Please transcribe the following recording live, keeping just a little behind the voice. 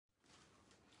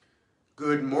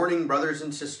Good morning, brothers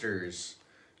and sisters.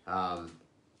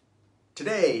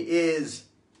 Today is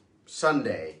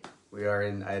Sunday.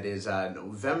 It is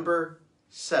November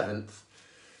 7th,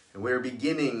 and we're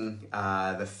beginning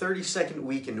the 32nd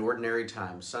week in Ordinary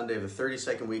Time, Sunday of the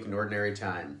 32nd week in Ordinary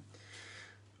Time.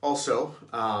 Also,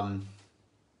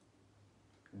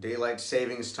 Daylight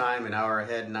Savings Time, an hour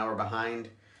ahead, an hour behind.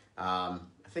 I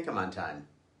think I'm on time.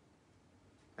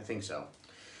 I think so.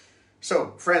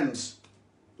 So, friends,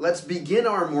 let's begin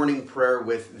our morning prayer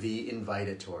with the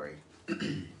invitatory.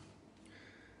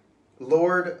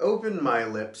 Lord, open my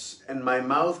lips, and my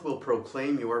mouth will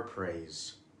proclaim your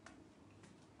praise.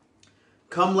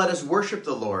 Come, let us worship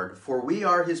the Lord, for we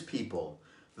are his people,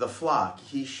 the flock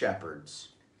he shepherds.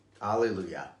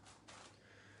 Alleluia.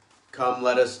 Come,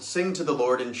 let us sing to the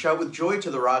Lord and shout with joy to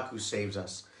the rock who saves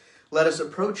us. Let us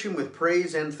approach him with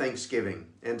praise and thanksgiving,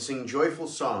 and sing joyful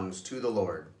songs to the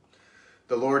Lord.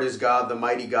 The Lord is God, the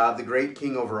mighty God, the great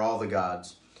King over all the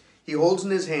gods. He holds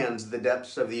in his hands the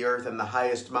depths of the earth and the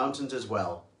highest mountains as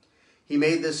well. He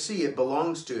made the sea, it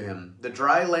belongs to him, the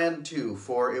dry land too,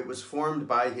 for it was formed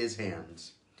by his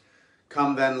hands.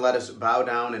 Come then, let us bow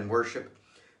down and worship,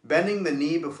 bending the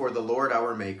knee before the Lord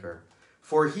our Maker.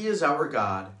 For he is our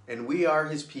God, and we are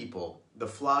his people, the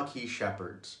flock he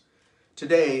shepherds.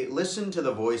 Today, listen to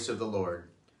the voice of the Lord.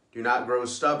 Do not grow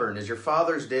stubborn as your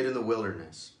fathers did in the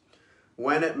wilderness.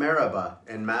 When at Meribah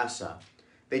and Massah,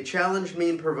 they challenged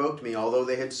me and provoked me, although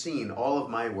they had seen all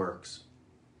of my works.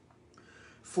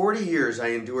 40 years I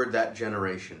endured that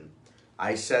generation.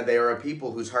 I said, they are a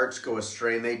people whose hearts go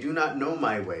astray, and they do not know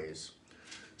my ways.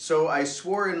 So I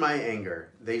swore in my anger,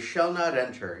 they shall not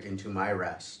enter into my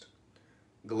rest.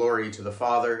 Glory to the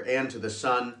Father, and to the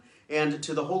Son, and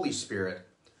to the Holy Spirit,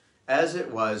 as it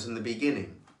was in the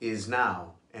beginning, is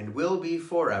now, and will be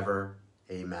forever.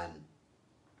 Amen.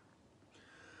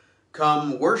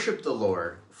 Come, worship the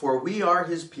Lord, for we are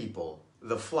his people,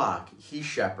 the flock he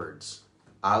shepherds.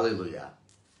 Alleluia.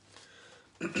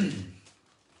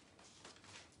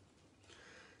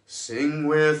 Sing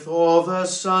with all the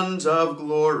sons of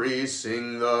glory,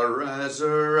 sing the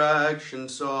resurrection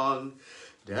song.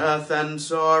 Death and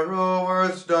sorrow,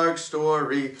 earth's dark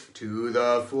story, to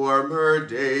the former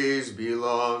days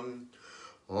belong.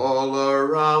 All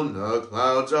around the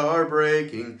clouds are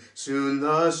breaking, soon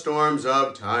the storms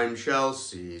of time shall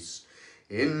cease.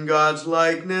 In God's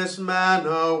likeness man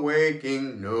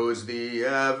awaking knows the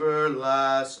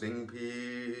everlasting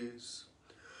peace.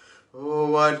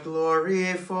 Oh, what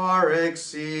glory far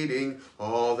exceeding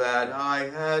all that eye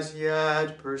has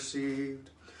yet perceived.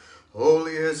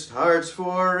 Holiest hearts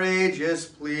for ages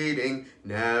pleading,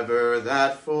 never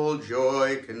that full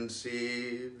joy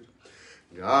conceived.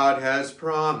 God has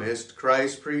promised,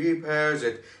 Christ prepares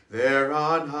it, there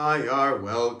on high our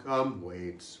welcome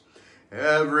waits.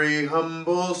 Every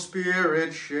humble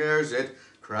spirit shares it,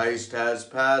 Christ has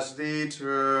passed the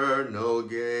eternal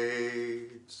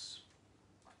gates.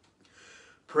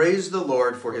 Praise the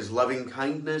Lord, for his loving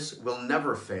kindness will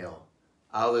never fail.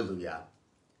 Alleluia.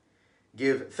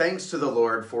 Give thanks to the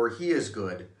Lord, for he is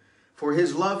good, for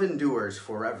his love endures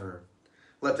forever.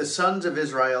 Let the sons of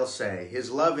Israel say,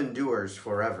 his love endures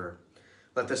forever.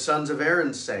 Let the sons of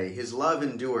Aaron say, his love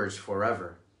endures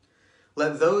forever.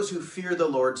 Let those who fear the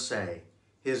Lord say,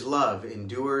 his love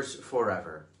endures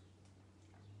forever.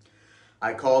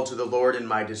 I called to the Lord in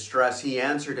my distress. He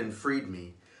answered and freed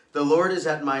me. The Lord is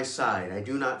at my side. I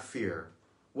do not fear.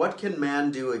 What can man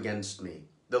do against me?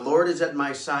 The Lord is at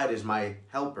my side as my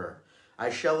helper. I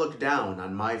shall look down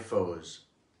on my foes.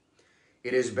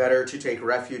 It is better to take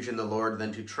refuge in the Lord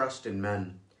than to trust in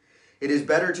men. It is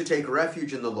better to take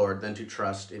refuge in the Lord than to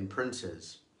trust in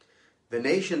princes. The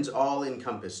nations all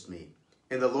encompassed me.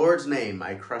 In the Lord's name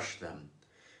I crushed them.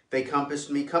 They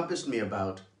compassed me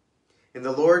about. In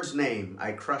the Lord's name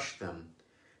I crushed them.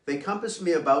 They compassed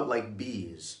me about like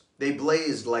bees. They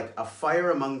blazed like a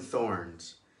fire among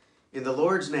thorns. In the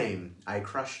Lord's name I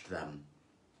crushed them.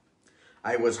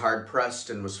 I was hard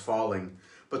pressed and was falling,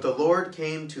 but the Lord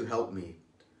came to help me.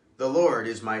 The Lord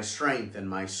is my strength and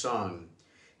my song.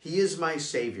 He is my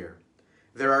Savior.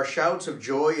 There are shouts of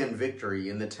joy and victory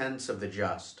in the tents of the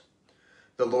just.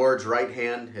 The Lord's right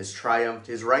hand has triumphed.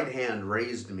 His right hand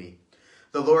raised me.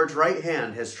 The Lord's right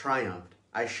hand has triumphed.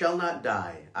 I shall not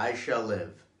die. I shall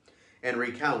live and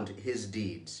recount his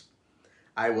deeds.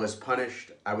 I was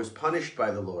punished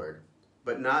by the Lord,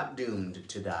 but not doomed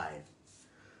to die.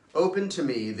 Open to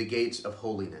me the gates of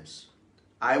holiness.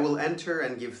 I will enter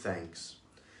and give thanks.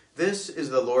 This is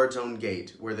the Lord's own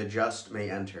gate, where the just may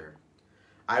enter.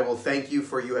 I will thank you,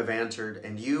 for you have answered,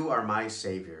 and you are my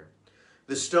Savior.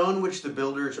 The stone which the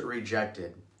builders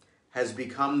rejected has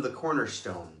become the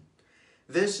cornerstone.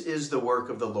 This is the work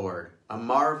of the Lord, a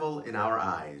marvel in our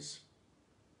eyes.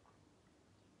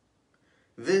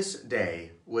 This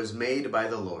day was made by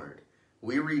the Lord.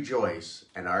 We rejoice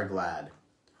and are glad.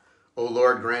 O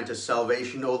Lord, grant us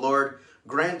salvation. O Lord,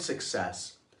 grant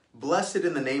success. Blessed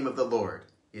in the name of the Lord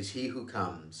is he who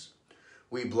comes.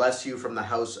 We bless you from the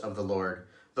house of the Lord.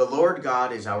 The Lord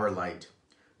God is our light.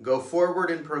 Go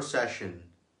forward in procession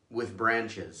with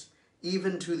branches,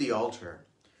 even to the altar.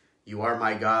 You are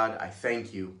my God, I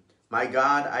thank you. My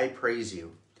God, I praise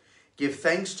you. Give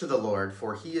thanks to the Lord,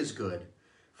 for he is good,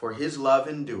 for his love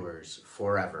endures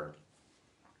forever.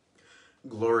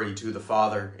 Glory to the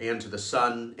Father, and to the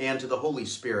Son, and to the Holy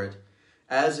Spirit,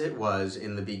 as it was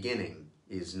in the beginning,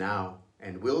 is now,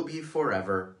 and will be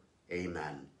forever.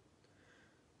 Amen.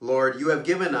 Lord, you have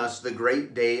given us the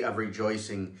great day of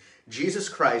rejoicing. Jesus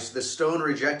Christ, the stone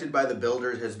rejected by the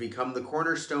builders, has become the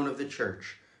cornerstone of the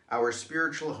church, our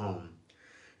spiritual home.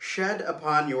 Shed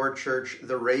upon your church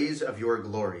the rays of your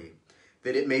glory,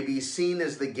 that it may be seen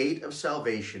as the gate of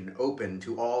salvation open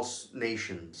to all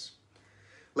nations.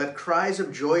 Let cries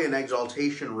of joy and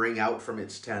exaltation ring out from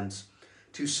its tents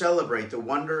to celebrate the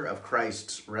wonder of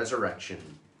Christ's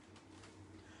resurrection.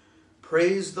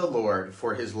 Praise the Lord,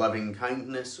 for his loving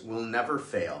kindness will never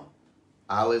fail.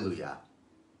 Alleluia.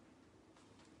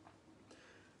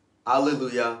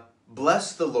 Alleluia.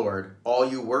 Bless the Lord, all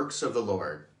you works of the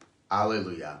Lord.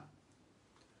 Alleluia.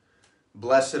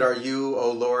 Blessed are you,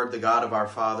 O Lord, the God of our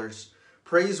fathers,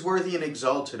 praiseworthy and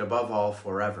exalted above all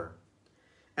forever.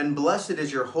 And blessed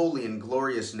is your holy and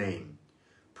glorious name,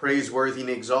 praiseworthy and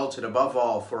exalted above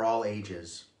all for all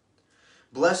ages.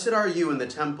 Blessed are you in the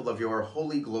temple of your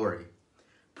holy glory,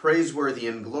 praiseworthy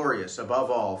and glorious above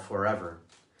all forever.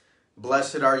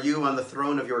 Blessed are you on the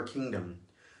throne of your kingdom,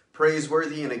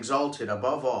 praiseworthy and exalted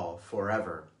above all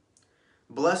forever.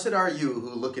 Blessed are you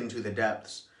who look into the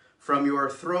depths, from your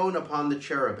throne upon the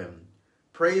cherubim,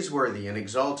 praiseworthy and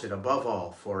exalted above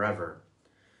all forever.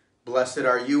 Blessed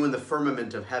are you in the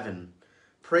firmament of heaven,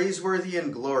 praiseworthy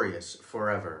and glorious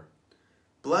forever.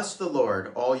 Bless the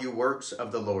Lord, all you works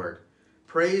of the Lord.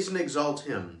 Praise and exalt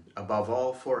him above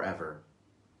all forever.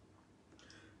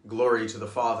 Glory to the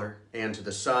Father, and to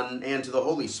the Son, and to the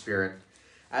Holy Spirit,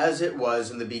 as it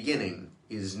was in the beginning,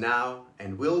 is now,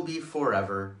 and will be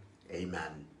forever.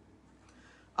 Amen.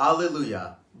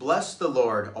 Alleluia. Bless the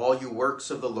Lord, all you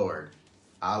works of the Lord.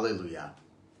 Alleluia.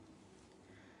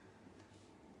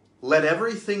 Let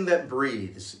everything that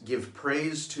breathes give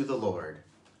praise to the Lord.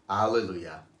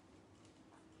 Alleluia.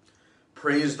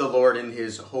 Praise the Lord in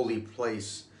his holy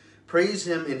place. Praise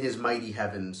him in his mighty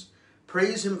heavens.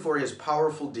 Praise him for his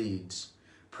powerful deeds.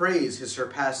 Praise his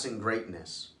surpassing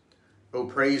greatness. O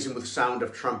praise him with sound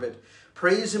of trumpet.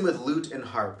 Praise him with lute and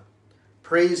harp.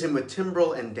 Praise him with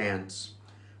timbrel and dance.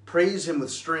 Praise him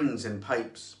with strings and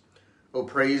pipes. O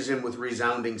praise him with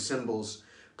resounding cymbals.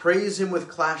 Praise him with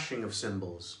clashing of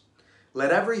cymbals.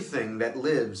 Let everything that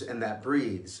lives and that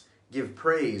breathes give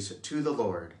praise to the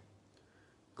Lord.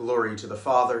 Glory to the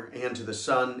Father, and to the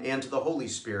Son, and to the Holy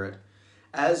Spirit,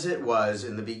 as it was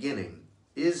in the beginning,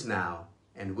 is now,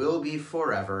 and will be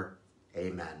forever.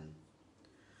 Amen.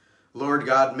 Lord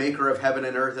God, maker of heaven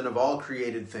and earth and of all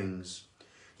created things,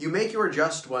 you make your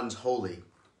just ones holy,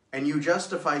 and you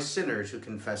justify sinners who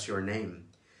confess your name.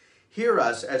 Hear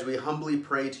us as we humbly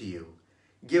pray to you.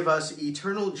 Give us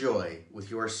eternal joy with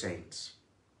your saints.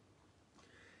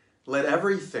 Let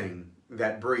everything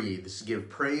that breathes give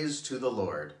praise to the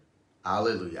Lord.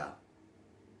 Alleluia.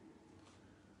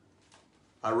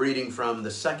 A reading from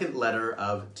the second letter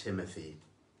of Timothy.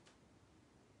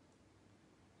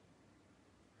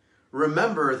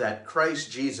 Remember that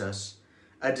Christ Jesus,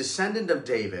 a descendant of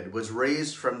David, was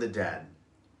raised from the dead.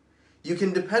 You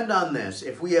can depend on this.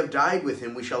 If we have died with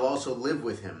him, we shall also live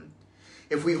with him.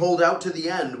 If we hold out to the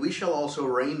end, we shall also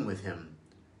reign with him.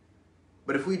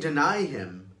 But if we deny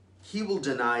him, he will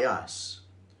deny us.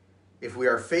 If we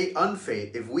are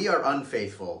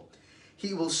unfaithful,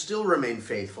 he will still remain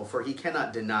faithful, for he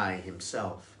cannot deny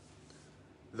himself.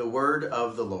 The word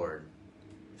of the Lord.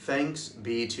 Thanks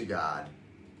be to God.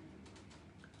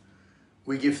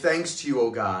 We give thanks to you,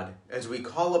 O God, as we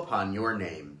call upon your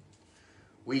name.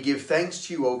 We give thanks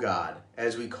to you, O God,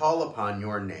 as we call upon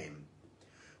your name.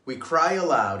 We cry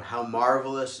aloud how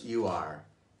marvelous you are,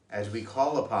 as we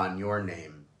call upon your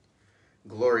name.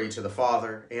 Glory to the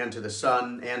Father, and to the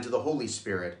Son, and to the Holy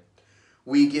Spirit.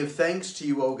 We give thanks to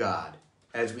you, O God,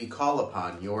 as we call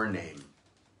upon your name.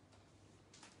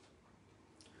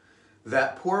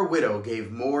 That poor widow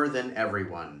gave more than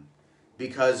everyone,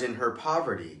 because in her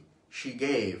poverty she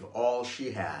gave all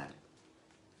she had.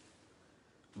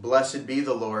 Blessed be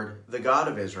the Lord, the God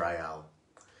of Israel.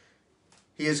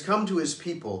 He has come to his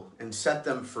people and set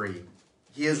them free.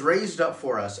 He has raised up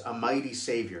for us a mighty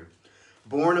Savior,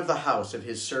 born of the house of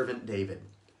his servant David.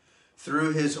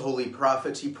 Through his holy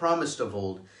prophets he promised of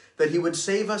old that he would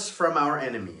save us from our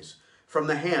enemies, from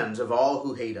the hands of all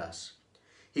who hate us.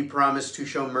 He promised to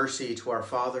show mercy to our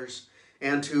fathers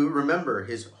and to remember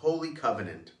his holy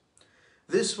covenant.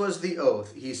 This was the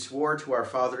oath he swore to our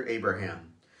father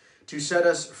Abraham, to set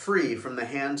us free from the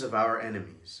hands of our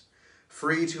enemies,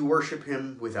 free to worship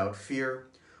him without fear,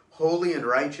 holy and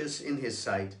righteous in his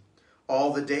sight,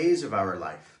 all the days of our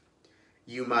life.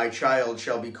 You, my child,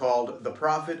 shall be called the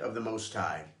prophet of the Most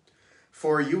High,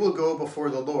 for you will go before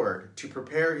the Lord to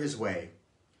prepare his way,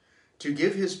 to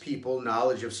give his people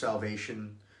knowledge of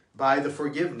salvation by the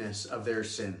forgiveness of their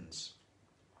sins.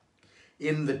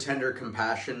 In the tender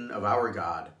compassion of our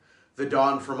God, the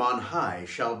dawn from on high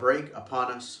shall break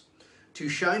upon us, to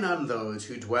shine on those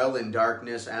who dwell in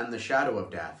darkness and the shadow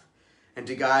of death, and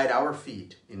to guide our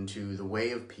feet into the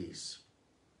way of peace.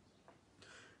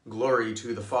 Glory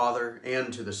to the Father,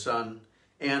 and to the Son,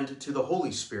 and to the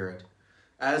Holy Spirit,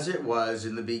 as it was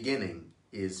in the beginning,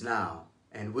 is now,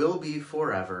 and will be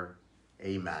forever.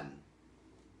 Amen.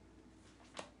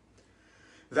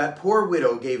 That poor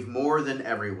widow gave more than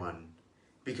everyone,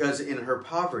 because in her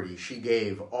poverty she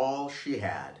gave all she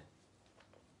had.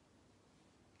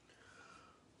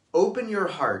 Open your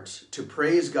hearts to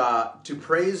praise God, to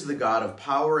praise the God of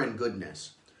power and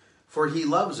goodness, for he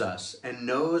loves us and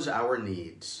knows our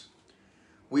needs.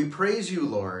 We praise you,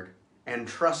 Lord, and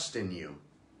trust in you.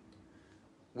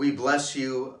 We bless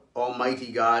you,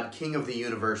 Almighty God, King of the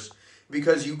universe,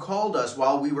 because you called us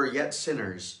while we were yet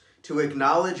sinners to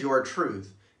acknowledge your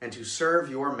truth and to serve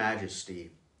your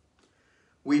majesty.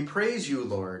 We praise you,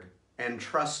 Lord, and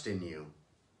trust in you.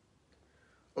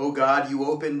 O God, you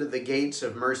opened the gates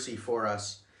of mercy for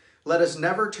us. Let us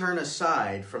never turn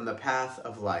aside from the path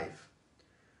of life.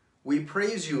 We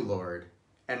praise you, Lord,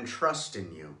 and trust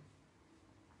in you.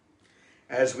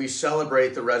 As we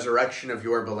celebrate the resurrection of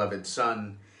your beloved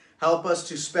Son, help us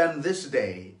to spend this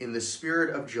day in the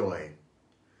spirit of joy.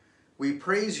 We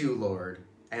praise you, Lord,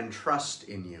 and trust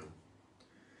in you.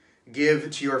 Give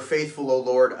to your faithful, O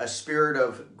Lord, a spirit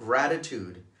of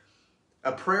gratitude,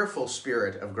 a prayerful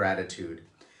spirit of gratitude,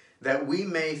 that we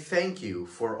may thank you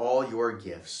for all your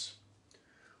gifts.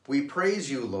 We praise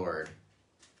you, Lord,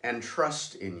 and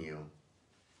trust in you.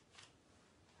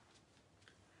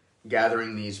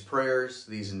 Gathering these prayers,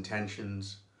 these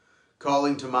intentions,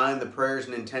 calling to mind the prayers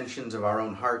and intentions of our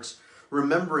own hearts,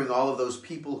 remembering all of those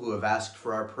people who have asked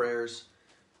for our prayers,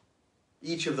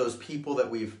 each of those people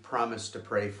that we've promised to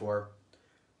pray for,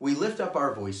 we lift up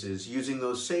our voices using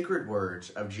those sacred words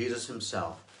of Jesus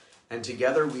himself, and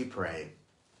together we pray.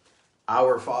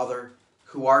 Our Father,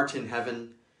 who art in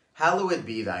heaven, hallowed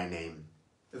be thy name.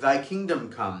 Thy kingdom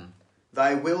come,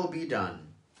 thy will be done,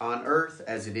 on earth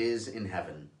as it is in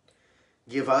heaven.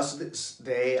 Give us this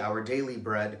day our daily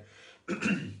bread,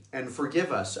 and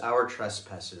forgive us our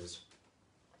trespasses,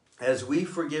 as we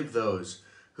forgive those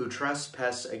who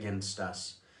trespass against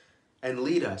us. And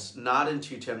lead us not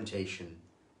into temptation,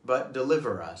 but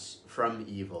deliver us from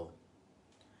evil.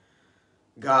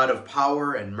 God of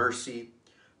power and mercy,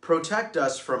 protect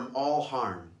us from all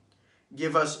harm.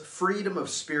 Give us freedom of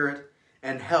spirit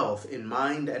and health in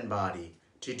mind and body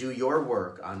to do your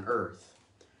work on earth.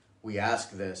 We ask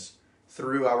this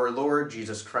through our Lord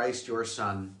Jesus Christ, your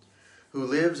Son, who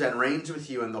lives and reigns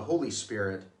with you in the Holy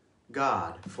Spirit,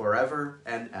 God, forever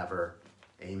and ever.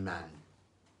 Amen.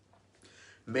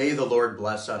 May the Lord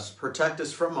bless us, protect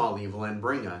us from all evil, and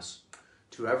bring us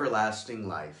to everlasting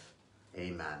life.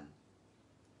 Amen.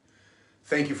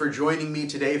 Thank you for joining me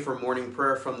today for morning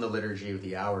prayer from the Liturgy of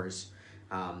the Hours.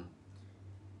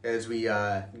 As we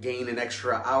gain an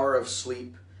extra hour of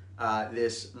sleep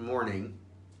this morning,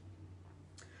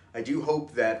 I do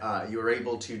hope that you're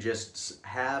able to just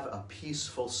have a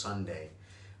peaceful Sunday,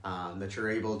 that you're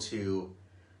able to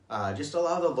just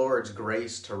allow the Lord's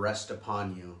grace to rest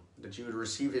upon you, that you would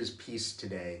receive his peace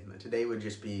today, and that today would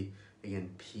just be, again,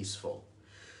 peaceful.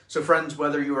 So friends,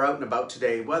 whether you are out and about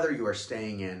today, whether you are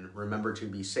staying in, remember to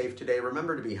be safe today,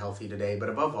 remember to be healthy today, but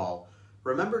above all,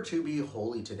 remember to be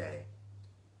holy today.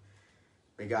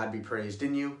 May God be praised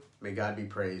in you, may God be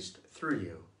praised through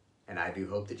you, and I do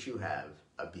hope that you have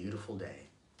a beautiful day.